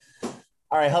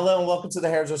All right, hello and welcome to the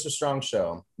Hairdresser Strong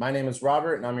Show. My name is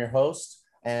Robert and I'm your host.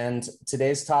 And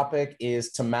today's topic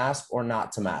is to mask or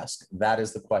not to mask. That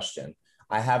is the question.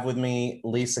 I have with me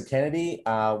Lisa Kennedy.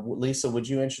 Lisa, would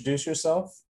you introduce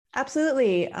yourself?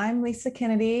 Absolutely. I'm Lisa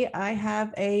Kennedy. I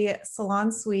have a salon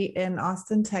suite in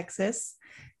Austin, Texas,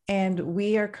 and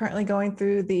we are currently going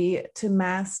through the to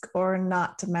mask or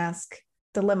not to mask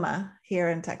dilemma here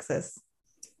in Texas.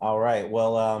 All right.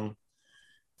 Well,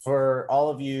 for all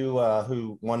of you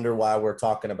who wonder why we're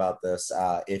talking about this,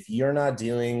 if you're not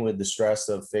dealing with the stress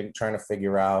of trying to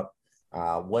figure out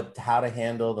how to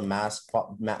handle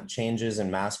the changes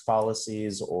in mask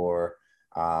policies, or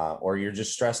you're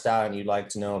just stressed out and you'd like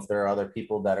to know if there are other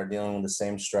people that are dealing with the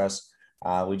same stress,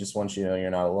 we just want you to know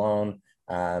you're not alone.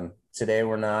 Today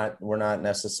we're not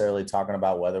necessarily talking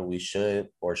about whether we should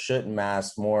or shouldn't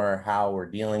mask, more how we're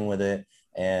dealing with it,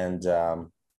 and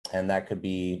that could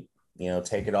be,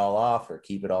 take it all off or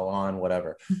keep it all on,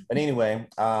 whatever. But anyway,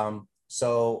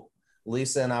 so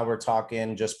Lisa and I were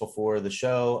talking just before the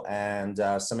show, and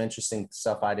some interesting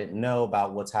stuff I didn't know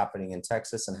about what's happening in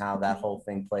Texas and how that whole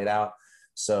thing played out.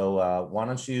 So why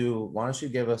don't you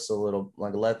give us a little,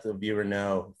 like, let the viewer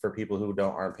know, for people who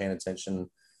aren't paying attention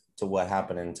to what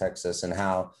happened in Texas and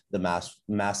how the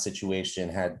mass situation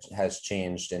has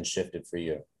changed and shifted for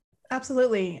you.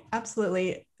 Absolutely.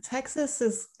 Absolutely. Texas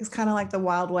is kind of like the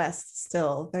Wild West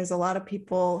still. There's a lot of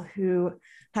people who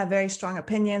have very strong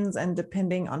opinions, and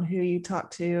depending on who you talk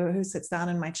to, who sits down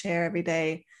in my chair every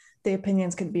day, the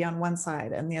opinions could be on one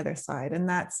side and the other side. And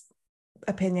that's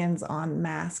opinions on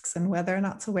masks and whether or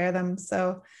not to wear them.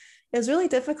 So it was really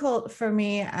difficult for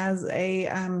me as a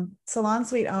salon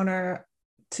suite owner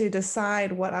to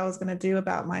decide what I was going to do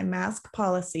about my mask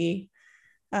policy.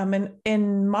 And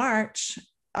in March,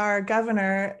 our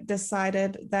governor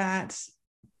decided that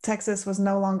Texas was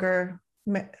no longer,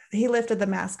 he lifted the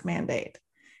mask mandate.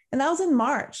 And that was in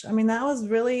March. I mean, that was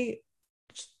really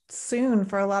soon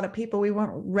for a lot of people. We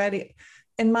weren't ready.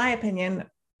 In my opinion,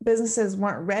 businesses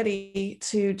weren't ready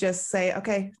to just say,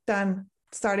 okay, done,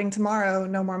 starting tomorrow,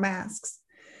 no more masks.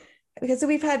 Because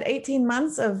we've had 18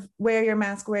 months of wear your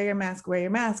mask, wear your mask, wear your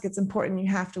mask. It's important,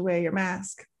 you have to wear your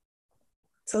mask.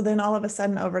 So then all of a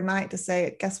sudden overnight to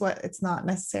say, guess what? It's not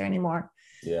necessary anymore.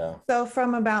 Yeah. So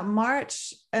from about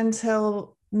March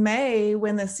until May,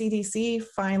 when the CDC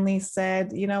finally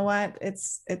said, you know what,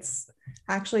 it's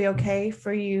actually okay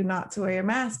for you not to wear your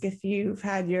mask if you've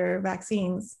had your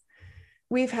vaccines.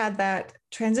 We've had that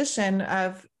transition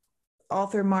of all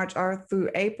through March or through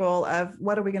April of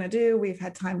what are we going to do? We've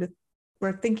had time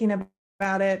we're thinking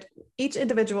about it. Each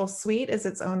individual suite is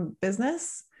its own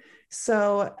business.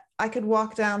 So I could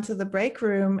walk down to the break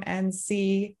room and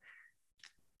see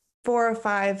 4 or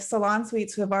 5 salon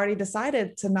suites who have already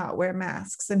decided to not wear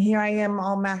masks. And here I am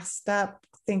all masked up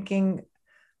thinking,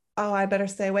 oh, I better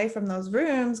stay away from those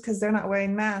rooms because they're not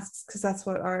wearing masks, because that's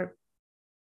what our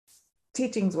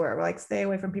teachings were, like stay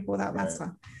away from people without masks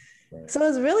on. Right. So it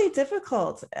was really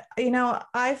difficult.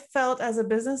 I felt as a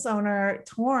business owner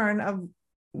torn of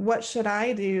what should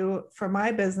I do for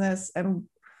my business, and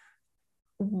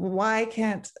why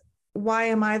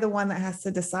am I the one that has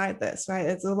to decide this, right?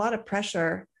 It's a lot of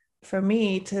pressure for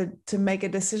me to make a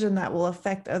decision that will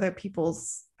affect other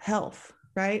people's health,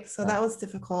 right? So that was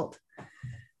difficult.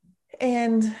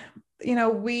 And,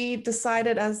 we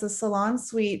decided as the salon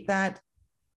suite that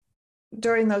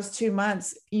during those 2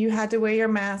 months, you had to wear your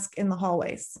mask in the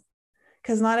hallways,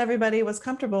 because not everybody was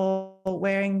comfortable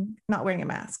not wearing a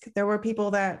mask. There were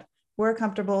people that were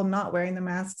comfortable not wearing the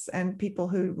masks, and people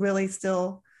who really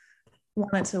still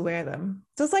wanted to wear them.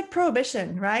 So it's like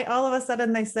prohibition, right? All of a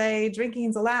sudden they say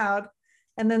drinking's allowed.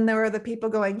 And then there were the people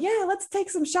going, yeah, let's take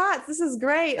some shots. This is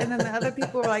great. And then the other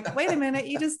people were like, wait a minute,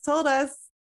 you just told us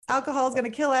alcohol is going to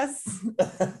kill us.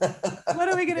 What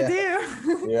are we going to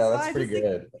do? Yeah, that's pretty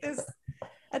good. There's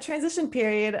a transition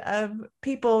period of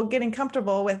people getting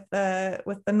comfortable with the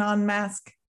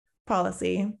non-mask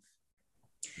policy.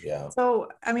 Yeah. So,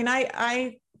 I mean,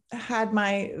 I had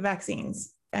my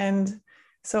vaccines, and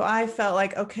so I felt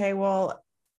like, okay, well,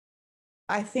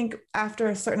 I think after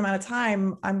a certain amount of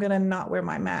time, I'm going to not wear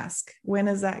my mask. When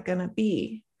is that going to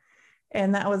be?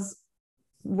 And that was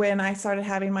when I started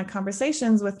having my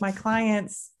conversations with my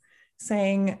clients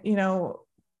saying,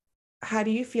 how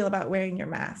do you feel about wearing your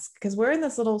mask? Because we're in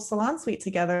this little salon suite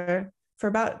together for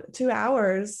about 2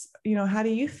 hours. How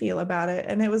do you feel about it?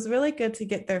 And it was really good to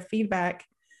get their feedback.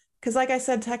 Because like I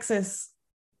said, Texas,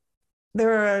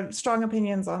 there are strong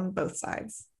opinions on both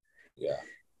sides. Yeah.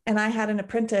 And I had an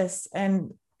apprentice,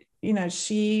 and,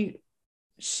 she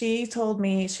told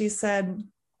me, she said,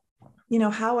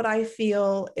 how would I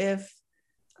feel if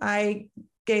I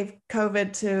gave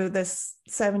COVID to this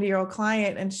 70-year-old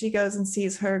client, and she goes and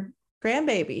sees her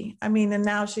grandbaby. I mean, and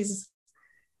now she's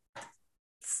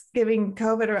giving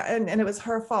COVID, and it was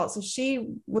her fault. So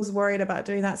she was worried about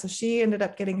doing that. So she ended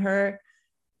up getting her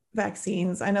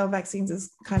vaccines. I know vaccines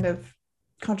is kind of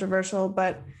controversial,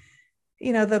 but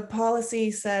the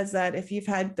policy says that if you've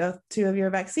had 2 of your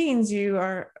vaccines,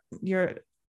 you're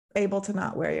able to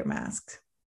not wear your mask.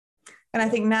 And I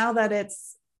think now that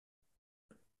it's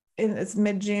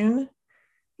mid-June,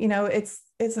 it's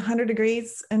 100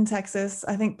 degrees in Texas.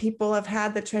 I think people have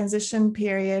had the transition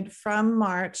period from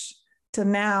March to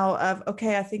now of,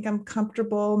 okay, I think I'm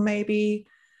comfortable maybe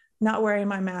not wearing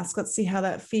my mask. Let's see how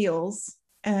that feels.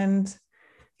 And,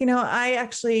 I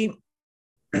actually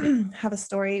have a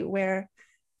story where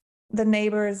the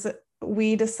neighbors,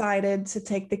 we decided to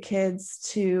take the kids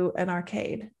to an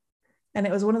arcade. And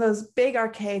it was one of those big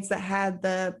arcades that had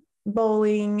the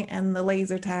bowling and the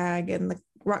laser tag and the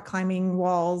rock climbing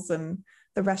walls and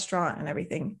the restaurant and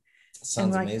everything.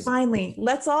 Sounds and amazing. Finally,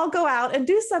 let's all go out and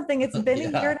do something. It's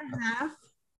been a year and a half.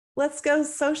 Let's go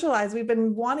socialize. We've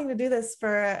been wanting to do this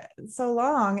for so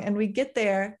long. And we get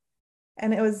there,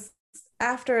 and it was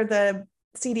after the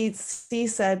CDC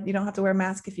said you don't have to wear a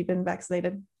mask if you've been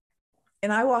vaccinated.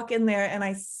 And I walk in there,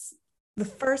 and the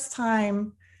first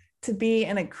time to be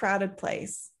in a crowded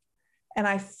place, and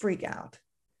I freak out.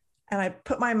 And I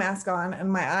put my mask on,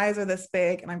 and my eyes are this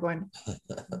big, and I'm going,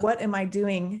 what am I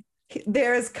doing?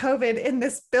 There is COVID in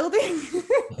this building.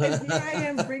 And here I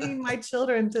am bringing my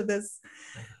children to this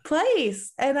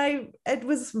place. And it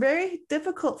was very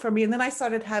difficult for me. And then I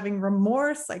started having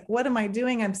remorse. Like, what am I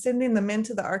doing? I'm sending them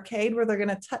into the arcade where they're going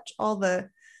to touch all the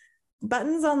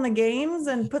buttons on the games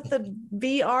and put the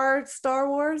VR Star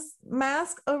Wars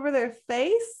mask over their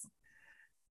face.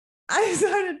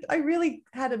 I really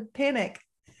had a panic.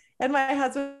 And my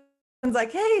husband's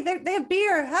like, hey, they have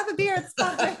beer. Have a beer. It's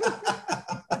fine.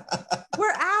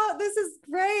 We're out. This is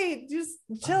great. Just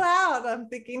chill out. I'm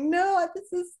thinking, no,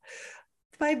 this is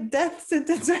my death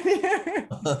sentence right here.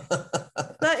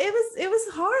 But it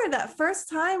was hard that first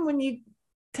time when you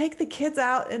take the kids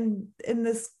out in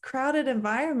this crowded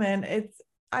environment.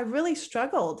 I really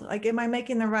struggled. Like, am I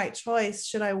making the right choice?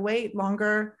 Should I wait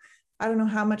longer? I don't know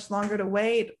how much longer to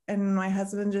wait. And my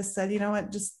husband just said, you know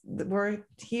what, we're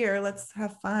here. Let's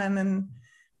have fun. And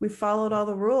we followed all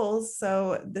the rules.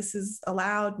 So this is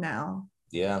allowed now.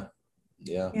 Yeah.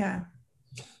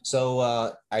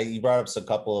 So you brought up a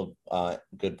couple of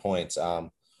good points.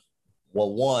 Well,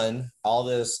 one, all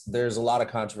this, there's a lot of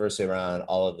controversy around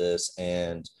all of this.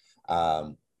 And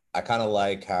I kind of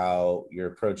like how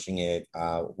you're approaching it,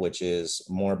 which is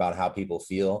more about how people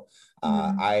feel.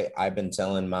 I've been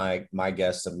telling my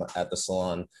guests at the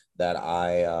salon that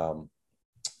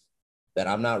that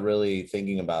I'm not really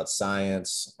thinking about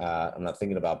science. I'm not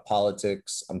thinking about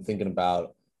politics. I'm thinking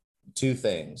about 2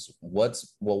 things.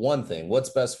 One thing, what's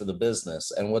best for the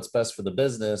business, and what's best for the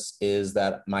business is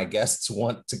that my guests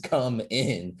want to come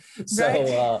in.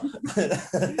 So,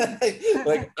 right.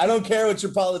 like, I don't care what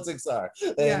your politics are.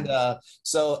 And, yeah.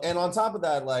 And on top of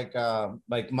that, like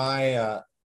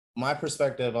my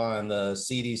perspective on the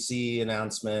CDC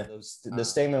announcement, the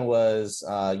statement was,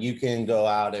 you can go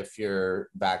out if you're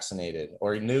vaccinated,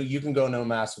 or you can go no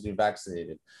mask if you're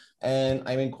vaccinated. And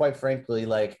I mean, quite frankly,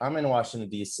 like, I'm in Washington,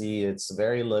 D.C. It's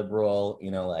very liberal,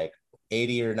 like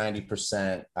 80 or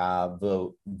 90%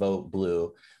 vote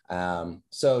blue.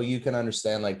 So you can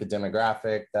understand like the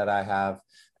demographic that I have.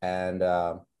 And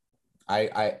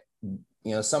I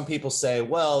some people say,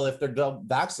 well, if they're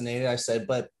vaccinated, I said,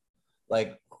 but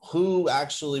like, who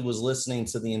actually was listening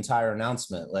to the entire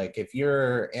announcement? Like, if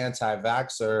you're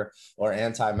anti-vaxxer or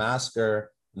anti-masker,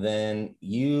 then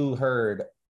you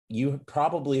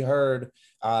probably heard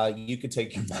you could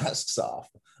take your masks off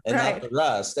and right. not the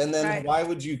rest. And then right. why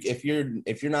would you, if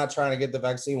you're not trying to get the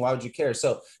vaccine, why would you care?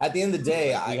 So at the end of the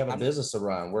day, we have a business to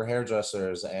run. We're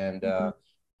hairdressers, and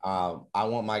I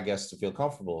want my guests to feel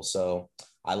comfortable. So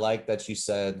I like that you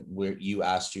said you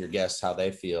asked your guests how they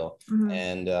feel.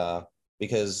 And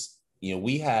because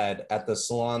we had at the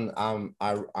salon, I'm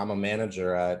a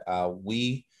manager at,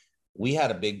 we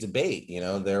had a big debate.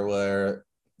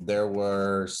 There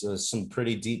were some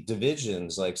pretty deep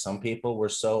divisions. Like, some people were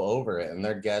so over it, and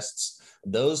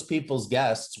those people's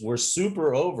guests were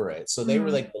super over it. So they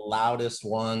were like the loudest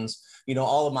ones.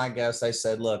 All of my guests, I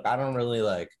said, look, I don't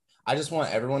really I just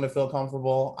want everyone to feel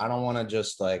comfortable. I don't want to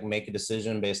just like make a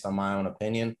decision based on my own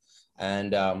opinion.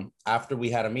 And after we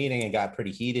had a meeting, it got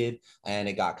pretty heated and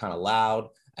it got kind of loud.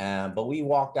 But we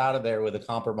walked out of there with a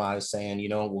compromise saying,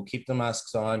 we'll keep the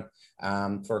masks on.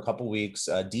 for a couple weeks.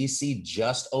 DC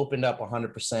just opened up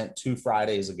 100% 2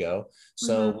 Fridays ago.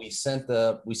 So we sent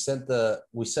out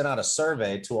a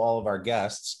survey to all of our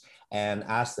guests and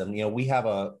asked them, we have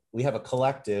a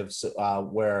collective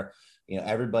where,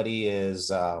 everybody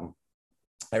is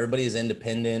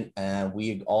independent, and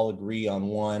we all agree on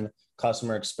one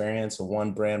customer experience and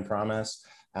one brand promise.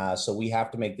 So we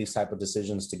have to make these type of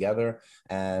decisions together.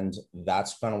 And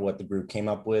that's kind of what the group came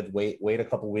up with. Wait a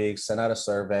couple weeks, send out a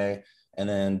survey, and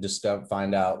then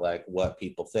find out like what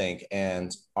people think.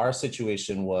 And our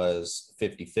situation was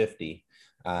 50-50.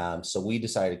 So we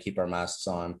decided to keep our masks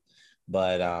on.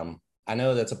 But I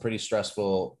know that's been a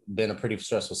pretty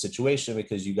stressful situation,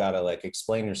 because you got to like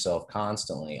explain yourself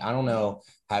constantly. I don't know,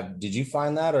 did you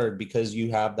find that, or because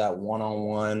you have that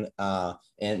one-on-one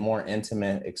and more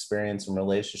intimate experience and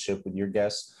relationship with your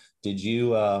guests, did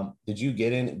you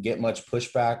get much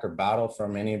pushback or battle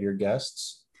from any of your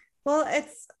guests? Well,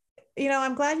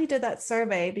 I'm glad you did that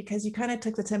survey, because you kind of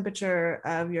took the temperature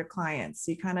of your clients.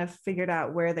 You kind of figured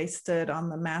out where they stood on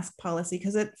the mask policy,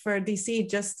 because for DC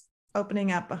just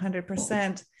opening up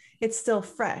 100%, it's still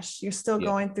fresh. You're still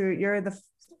going through, you're the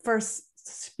first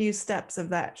few steps of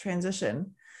that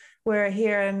transition. Where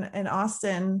here in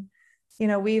Austin,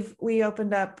 we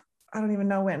opened up, I don't even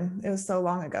know when, it was so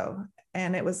long ago.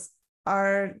 And it was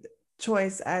our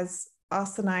choice as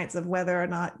Austinites of whether or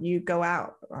not you go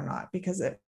out or not, because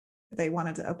they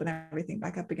wanted to open everything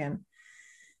back up again.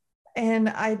 And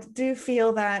I do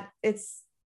feel that it's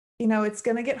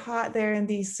going to get hot there in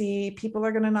DC. People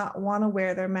are going to not want to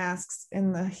wear their masks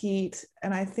in the heat.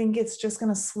 And I think it's just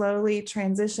going to slowly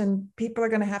transition. People are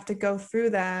going to have to go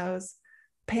through those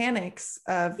panics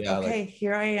of,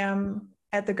 here I am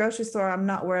at the grocery store. I'm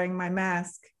not wearing my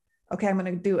mask. Okay, I'm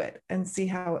going to do it and see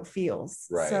how it feels.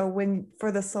 Right. So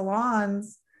for the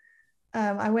salons,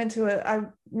 I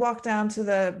walked down to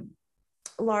the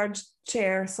large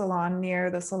chair salon near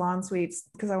the salon suites,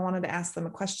 because I wanted to ask them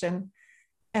a question.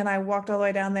 And I walked all the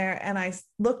way down there, and I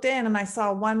looked in and I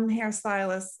saw one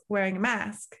hairstylist wearing a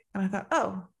mask. And I thought,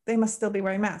 oh, they must still be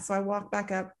wearing masks. So I walked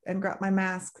back up and grabbed my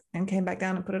mask and came back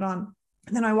down and put it on.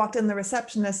 And then I walked in, the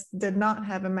receptionist did not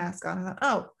have a mask on. I thought,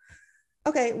 oh,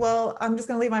 okay, well, I'm just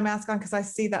going to leave my mask on because I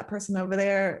see that person over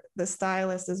there, the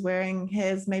stylist, is wearing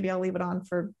his. Maybe I'll leave it on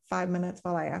for 5 minutes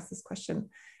while I ask this question.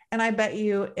 And I bet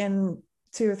you in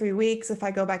 2 or 3 weeks, if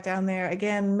I go back down there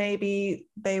again, maybe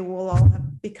they will all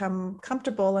have become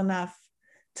comfortable enough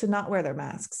to not wear their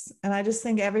masks. And I just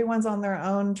think everyone's on their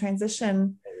own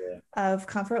transition of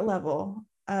comfort level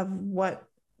of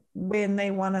when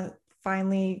they want to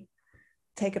finally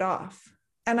take it off.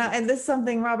 And this is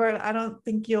something, Robert, I don't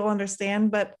think you'll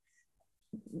understand, but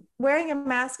wearing a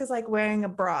mask is like wearing a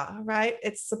bra, right?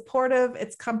 It's supportive,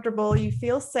 it's comfortable, you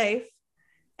feel safe.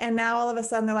 And now all of a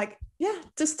sudden they're like, yeah,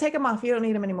 just take them off. You don't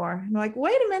need them anymore. And I'm like,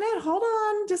 wait a minute, hold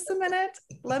on just a minute.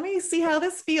 Let me see how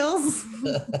this feels.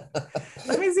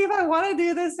 Let me see if I want to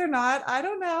do this or not. I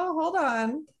don't know. Hold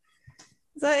on.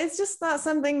 So it's just not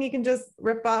something you can just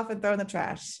rip off and throw in the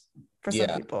trash for some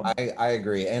people. I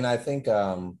agree. And I think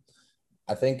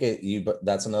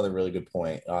that's another really good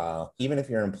point. Even if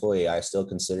you're an employee, I still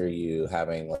consider you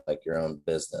having like your own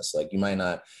business. Like you might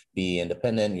not be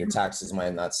independent, your taxes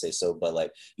might not say so, but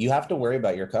like you have to worry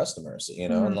about your customers,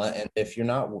 and if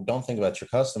don't think about your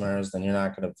customers, then you're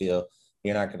not going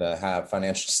to have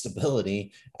financial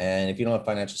stability. And if you don't have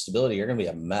financial stability, you're going to be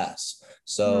a mess.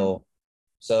 So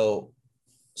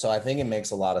I think it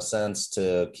makes a lot of sense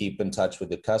to keep in touch with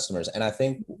the customers. And I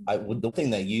think the thing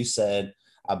that you said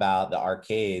about the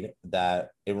arcade, that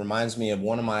it reminds me of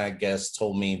one of my guests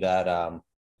told me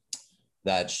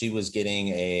that she was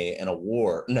getting an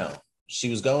award. No, she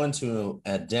was going to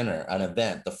an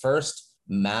event, the first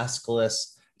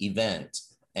maskless event.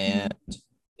 And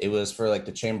it was for like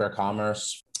the Chamber of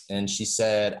Commerce. And she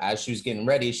said, as she was getting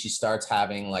ready, she starts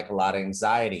having like a lot of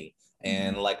anxiety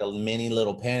and like a mini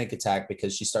little panic attack,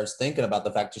 because she starts thinking about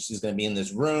the fact that she's going to be in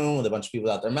this room with a bunch of people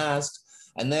without their masks.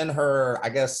 And then I'm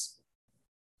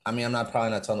probably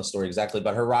not telling the story exactly,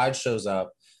 but her ride shows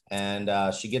up and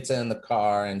she gets in the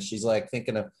car and she's like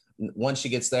thinking of, once she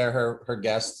gets there, her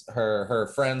guests,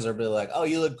 her friends are really like, oh,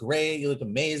 you look great. You look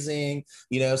amazing.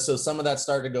 So some of that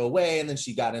started to go away, and then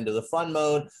she got into the fun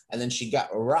mode, and then she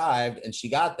arrived and she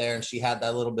got there and she had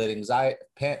that little bit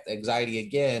anxiety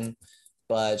again.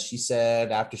 But she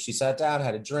said after she sat down,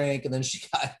 had a drink, and then she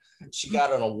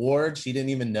got an award she didn't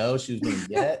even know she was going to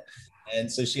get. And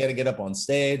so she had to get up on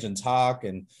stage and talk.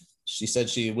 And she said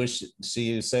she was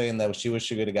saying that she wished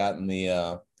she could have gotten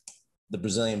the the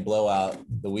Brazilian blowout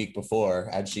the week before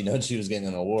had she known she was getting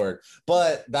an award.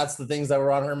 But that's the things that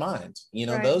were on her mind.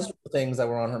 Right. Those were the things that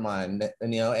were on her mind.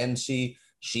 And, and she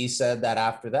said that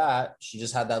after that, she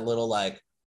just had that little like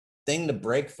thing to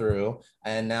break through.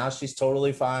 And now she's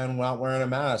totally fine not wearing a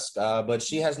mask. But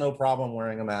she has no problem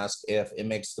wearing a mask if it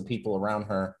makes the people around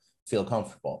her feel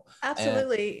comfortable.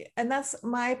 Absolutely. And that's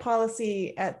my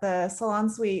policy at the salon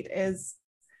suite is,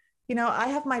 I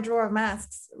have my drawer of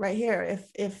masks right here.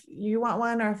 If you want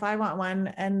one or if I want one,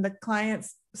 and the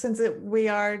clients,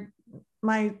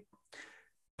 my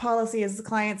policy is the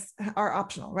clients are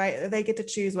optional, right? They get to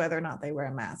choose whether or not they wear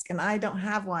a mask. And I don't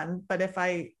have one, but if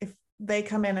they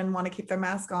come in and want to keep their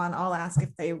mask on, I'll ask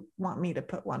if they want me to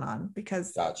put one on,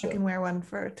 because Gotcha. I can wear one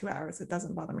for 2 hours. It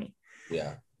doesn't bother me.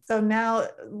 Yeah. So now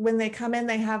when they come in,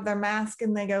 they have their mask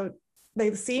and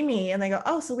they see me and they go,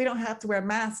 oh, so we don't have to wear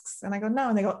masks. And I go, no.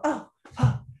 And they go, oh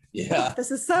yeah,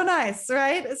 this is so nice.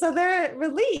 Right. So they're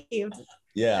relieved.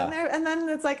 Yeah. And then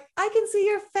it's like, I can see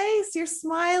your face. You're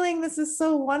smiling. This is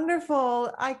so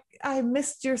wonderful. I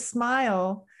missed your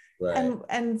smile. Right.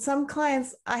 And some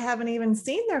clients, I haven't even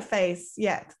seen their face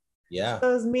yet. Yeah. So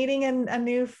I was meeting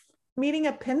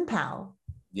a pen pal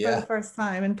for the first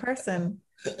time in person.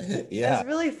 Yeah. It's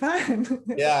really fun.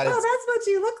 Yeah. Oh, that's what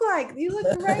you look like. You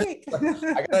look great.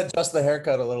 I gotta adjust the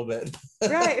haircut a little bit.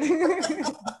 Right.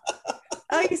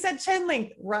 Oh, you said chin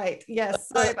length. Right. Yes.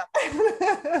 Sorry about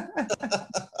that.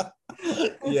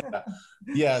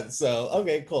 Yeah. So,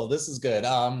 okay, cool. This is good.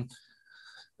 One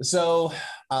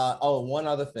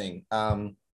other thing.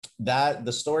 That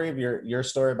the story of your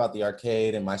story about the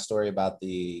arcade and my story about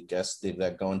the guests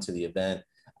that go into the event.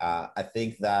 I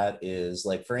think that is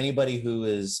like, for anybody who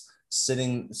is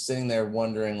sitting there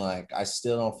wondering, like, I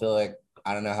still don't feel like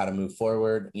I don't know how to move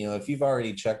forward. If you've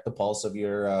already checked the pulse of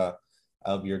your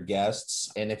guests,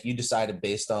 and if you decided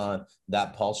based on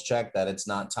that pulse check that it's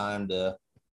not time to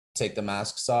take the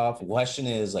masks off, the question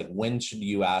is, like, when should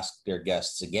you ask your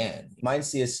guests again? You might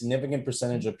see a significant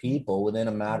percentage of people within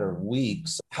a matter of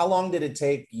weeks. How long did it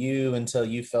take you until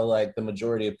you felt like the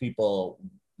majority of people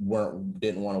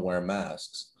didn't want to wear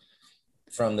masks?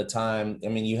 From the time,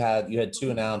 you had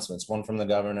 2 announcements, one from the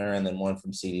governor and then one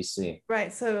from CDC.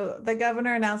 Right. So the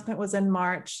governor announcement was in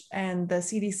March and the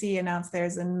CDC announced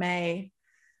theirs in May.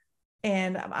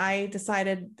 And I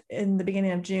decided in the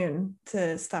beginning of June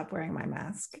to stop wearing my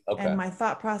mask. Okay. And my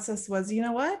thought process was, you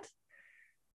know what?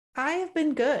 I have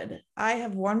been good. I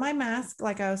have worn my mask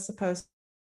like I was supposed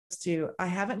to. I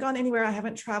haven't gone anywhere. I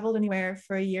haven't traveled anywhere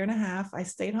for a year and a half. I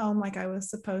stayed home like I was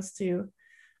supposed to.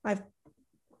 I've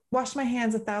washed my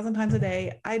hands 1,000 times a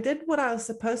day. I did what I was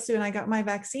supposed to, and I got my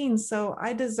vaccine. So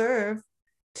I deserve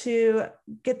to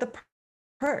get the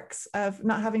perks of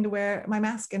not having to wear my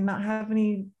mask and not have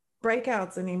any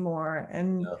breakouts anymore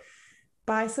and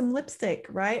buy some lipstick,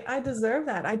 right? I deserve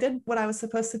that. I did what I was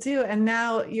supposed to do. And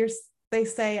now they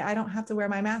say I don't have to wear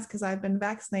my mask because I've been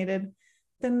vaccinated.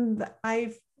 Then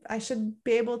I should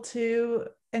be able to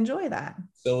enjoy that.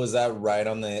 So was that right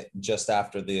on just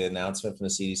after the announcement from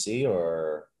the CDC,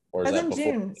 or is that in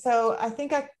June? So I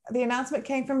think the announcement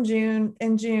came from and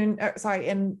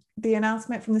the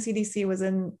announcement from the CDC was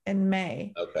in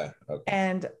May. Okay.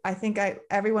 And I think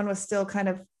everyone was still kind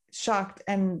of shocked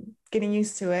and getting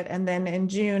used to it. And then in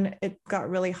June, it got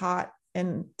really hot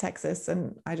in Texas.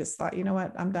 And I just thought, you know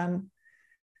what, I'm done.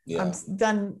 Yeah. I'm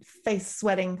done face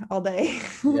sweating all day.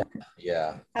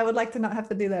 Yeah. I would like to not have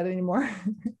to do that anymore.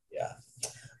 Yeah.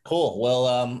 Cool.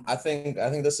 Well, I think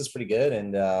this is pretty good.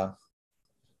 And,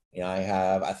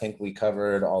 I think we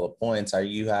covered all the points. Are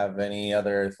you have any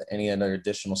other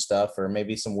additional stuff, or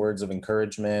maybe some words of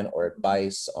encouragement or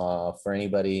advice for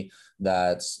anybody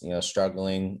that's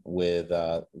struggling with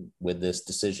this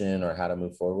decision or how to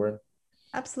move forward?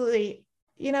 Absolutely.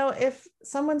 If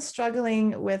someone's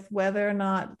struggling with whether or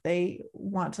not they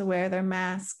want to wear their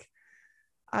mask,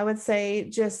 I would say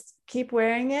just keep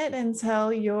wearing it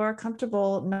until you're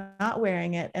comfortable not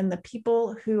wearing it. And the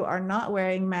people who are not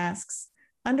wearing masks,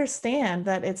 understand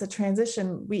that it's a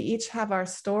transition. We each have our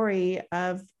story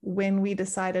of when we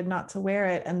decided not to wear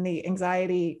it and the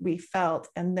anxiety we felt,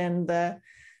 and then the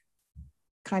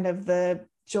kind of the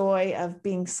joy of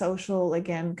being social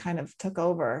again kind of took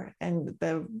over, and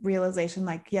the realization,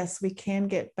 like, yes, we can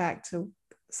get back to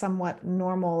somewhat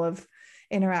normal of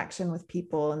interaction with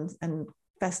people and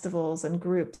festivals and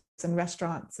groups and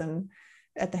restaurants and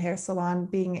at the hair salon,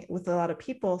 being with a lot of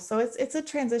people. So it's a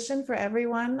transition for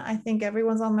everyone. I think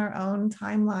everyone's on their own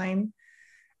timeline.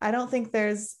 I don't think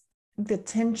there's the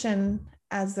tension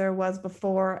as there was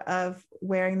before of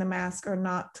wearing the mask or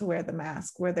not to wear the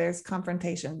mask, where there's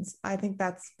confrontations. I think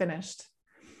that's finished.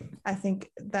 I think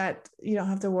that you don't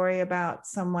have to worry about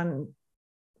someone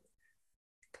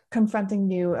confronting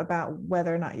you about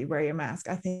whether or not you wear your mask.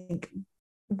 I think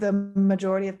the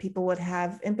majority of people would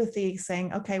have empathy,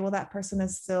 saying, okay, well, that person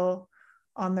is still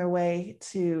on their way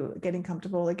to getting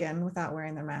comfortable again without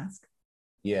wearing their mask.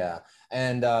 Yeah.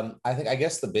 And I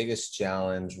guess the biggest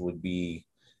challenge would be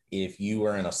if you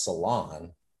were in a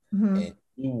salon Mm-hmm. and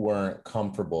you weren't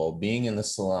comfortable being in the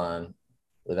salon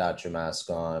without your mask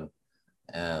on,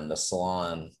 and the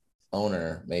salon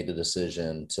owner made the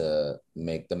decision to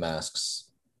make the masks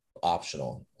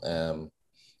optional.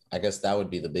 I guess that would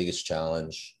be the biggest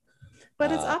challenge.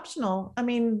 But it's Uh, optional. I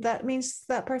mean, that means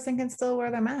that person can still wear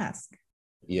their mask.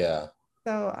 yeah.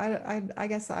 So I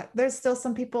guess there's still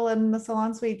some people in the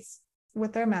salon suites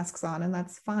with their masks on, and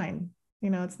that's fine.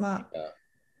 It's not Yeah.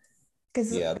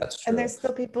 because, Yeah, that's and true. there's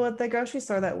still people at the grocery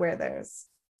store that wear theirs.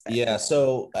 Yeah. It's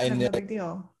So, kind of and no big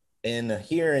deal. in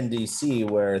here in DC,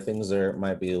 where things are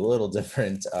might be a little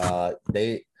different,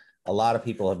 a lot of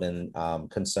people have been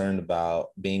concerned about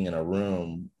being in a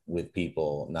room with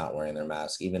people not wearing their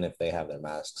mask, even if they have their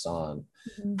masks on.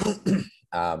 Mhm.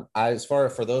 As far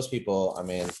for those people, I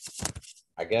mean,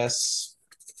 I guess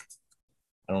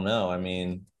I don't know. I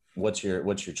mean, what's your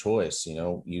choice?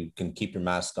 You can keep your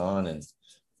mask on and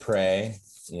pray,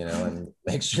 and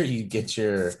make sure you get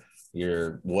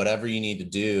your whatever you need to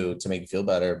do to make you feel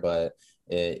better. But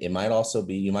it might also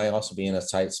be you might also be in a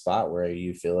tight spot where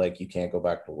you feel like you can't go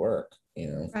back to work.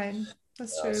 Right.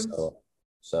 That's Uh, true.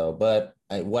 so but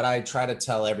what I try to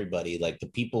tell everybody, like the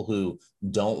people who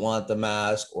don't want the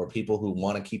mask or people who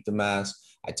want to keep the mask,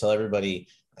 I tell everybody,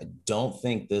 I don't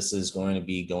think this is going to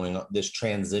be going on. This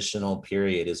transitional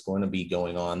period is going to be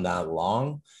going on that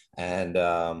long. And,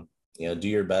 do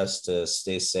your best to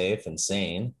stay safe and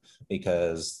sane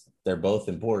because they're both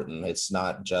important. It's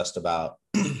not just about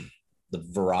the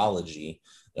virology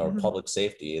or Mhm. public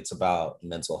safety, it's about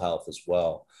mental health as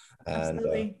well. And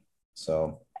Absolutely.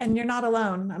 so, And you're not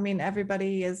alone. I mean,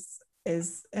 everybody is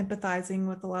empathizing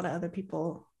with a lot of other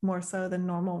people more so than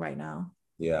normal right now.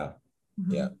 yeah,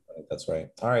 yeah, Mhm. that's right.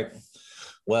 All right.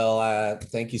 Well,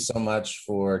 thank you so much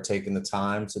for taking the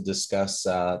time to discuss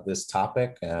this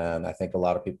topic. And I think a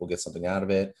lot of people get something out of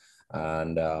it.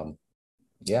 And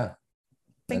yeah,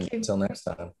 Thank you. until next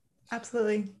time.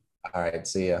 Absolutely. All right.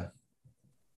 See ya.